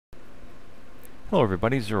Hello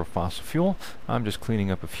everybody, Zero Fossil Fuel. I'm just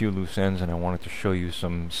cleaning up a few loose ends and I wanted to show you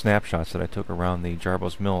some snapshots that I took around the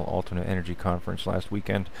Jarboe's Mill Alternate Energy Conference last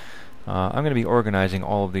weekend. I'm going to be organizing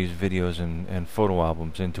all of these videos and photo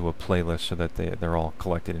albums into a playlist so that they're all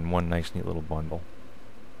collected in one nice neat little bundle.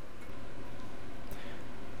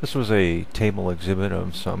 This was a table exhibit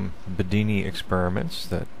of some Bedini experiments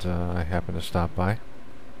that I happened to stop by.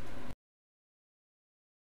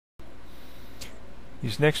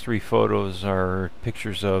 These next three photos are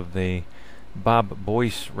pictures of the Bob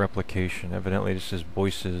Boyce replication. Evidently this is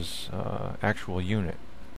Boyce's actual unit.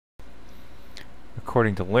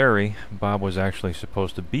 According to Larry, Bob was actually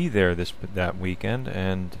supposed to be there that weekend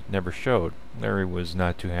and never showed. Larry was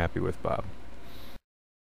not too happy with Bob.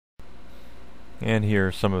 And here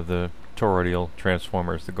are some of the toroidal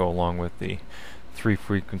transformers that go along with the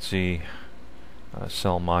 3-frequency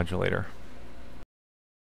cell modulator.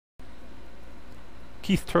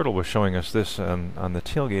 Keith Turtle was showing us this on the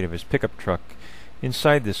tailgate of his pickup truck.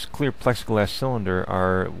 Inside this clear plexiglass cylinder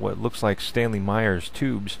are what looks like Stanley Meyer's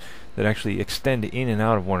tubes that actually extend in and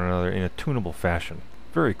out of one another in a tunable fashion.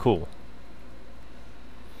 Very cool.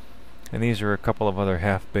 And these are a couple of other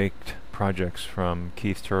half-baked projects from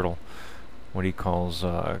Keith Turtle, what he calls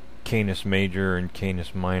Canis Major and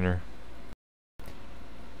Canis Minor.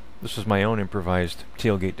 This is my own improvised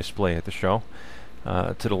tailgate display at the show.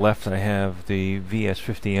 To the left I have the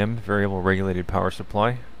VS50M variable regulated power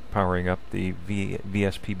supply powering up the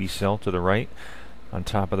VSPB cell to the right. On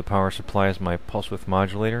top of the power supply is my pulse width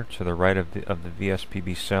modulator. To the right of the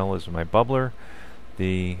VSPB cell is my bubbler,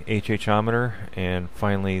 the HH-ometer, and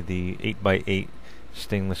finally the 8x8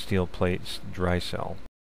 stainless steel plate dry cell.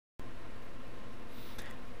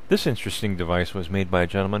 This interesting device was made by a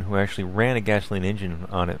gentleman who actually ran a gasoline engine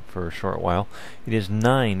on it for a short while. It is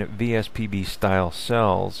 9 VSPB style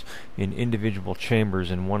cells in individual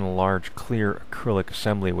chambers in one large clear acrylic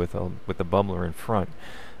assembly with a bubbler in front.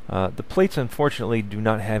 The plates unfortunately do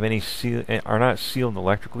not have any are not sealed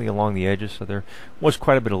electrically along the edges, so there was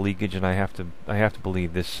quite a bit of leakage, and I have to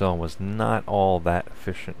believe this cell was not all that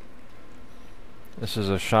efficient. This is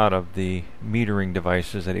a shot of the metering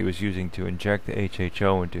devices that he was using to inject the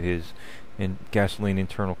HHO into his gasoline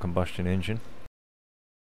internal combustion engine.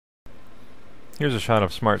 Here's a shot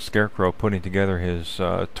of Smart Scarecrow putting together his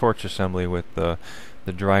torch assembly with the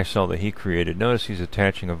dry cell that he created. Notice he's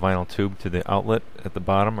attaching a vinyl tube to the outlet at the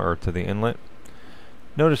bottom, or to the inlet.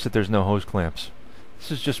 Notice that there's no hose clamps.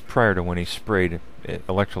 This is just prior to when he sprayed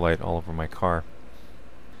electrolyte all over my car.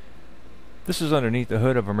 This is underneath the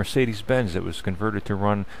hood of a Mercedes-Benz that was converted to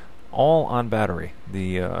run all on battery.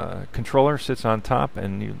 The controller sits on top,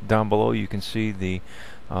 and down below you can see the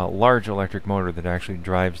large electric motor that actually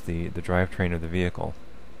drives the drivetrain of the vehicle.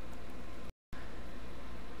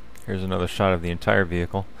 Here's another shot of the entire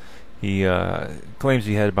vehicle. He claims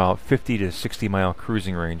he had about 50 to 60 mile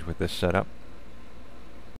cruising range with this setup.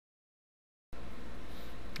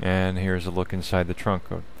 And here's a look inside the trunk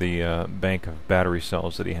of the bank of battery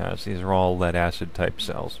cells that he has. These are all lead acid type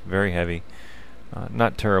cells. Very heavy,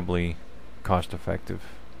 not terribly cost effective.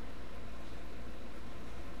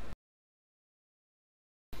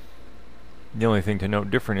 The only thing to note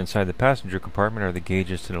different inside the passenger compartment are the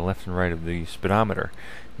gauges to the left and right of the speedometer.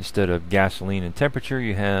 Instead of gasoline and temperature,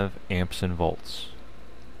 you have amps and volts.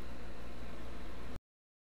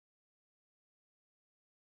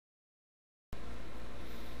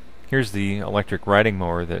 Here's the electric riding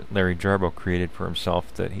mower that Larry Jarboe created for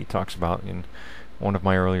himself that he talks about in one of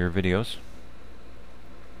my earlier videos.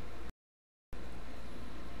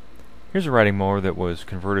 Here's a riding mower that was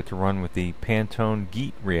converted to run with the Pantone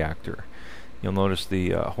Geet reactor. You'll notice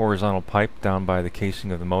the horizontal pipe down by the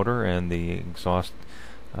casing of the motor and the exhaust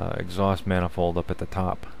manifold up at the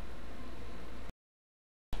top.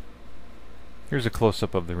 Here's a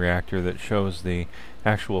close-up of the reactor that shows the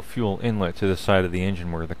actual fuel inlet to the side of the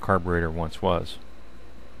engine where the carburetor once was.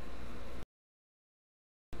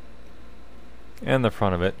 And the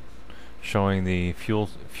front of it, showing the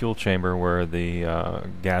fuel chamber where the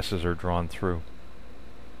gases are drawn through.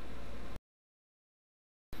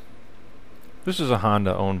 This is a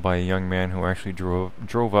Honda owned by a young man who actually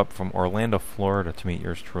drove up from Orlando, Florida to meet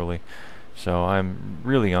yours truly. So I'm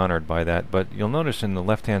really honored by that. But you'll notice in the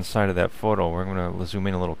left-hand side of that photo, we're going to zoom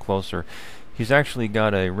in a little closer, he's actually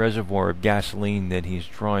got a reservoir of gasoline that he's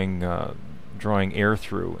drawing air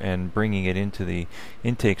through and bringing it into the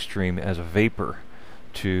intake stream as a vapor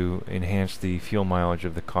to enhance the fuel mileage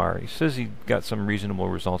of the car. He says he got some reasonable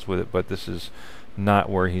results with it, but this is not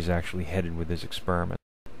where he's actually headed with his experiment.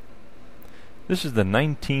 This is the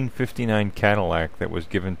 1959 Cadillac that was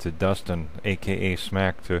given to Dustin, aka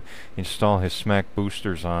Smack, to install his Smack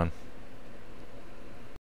boosters on.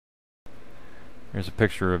 Here's a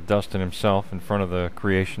picture of Dustin himself in front of the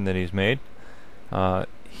creation that he's made.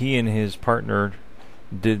 He and his partner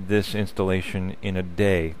did this installation in a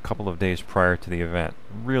day, a couple of days prior to the event.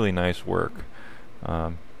 Really nice work.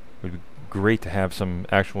 It would be great to have some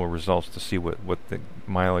actual results to see what the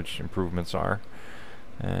mileage improvements are.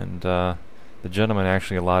 And the gentleman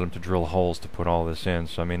actually allowed him to drill holes to put all this in.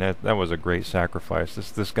 So I mean, that was a great sacrifice.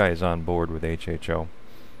 This guy is on board with HHO.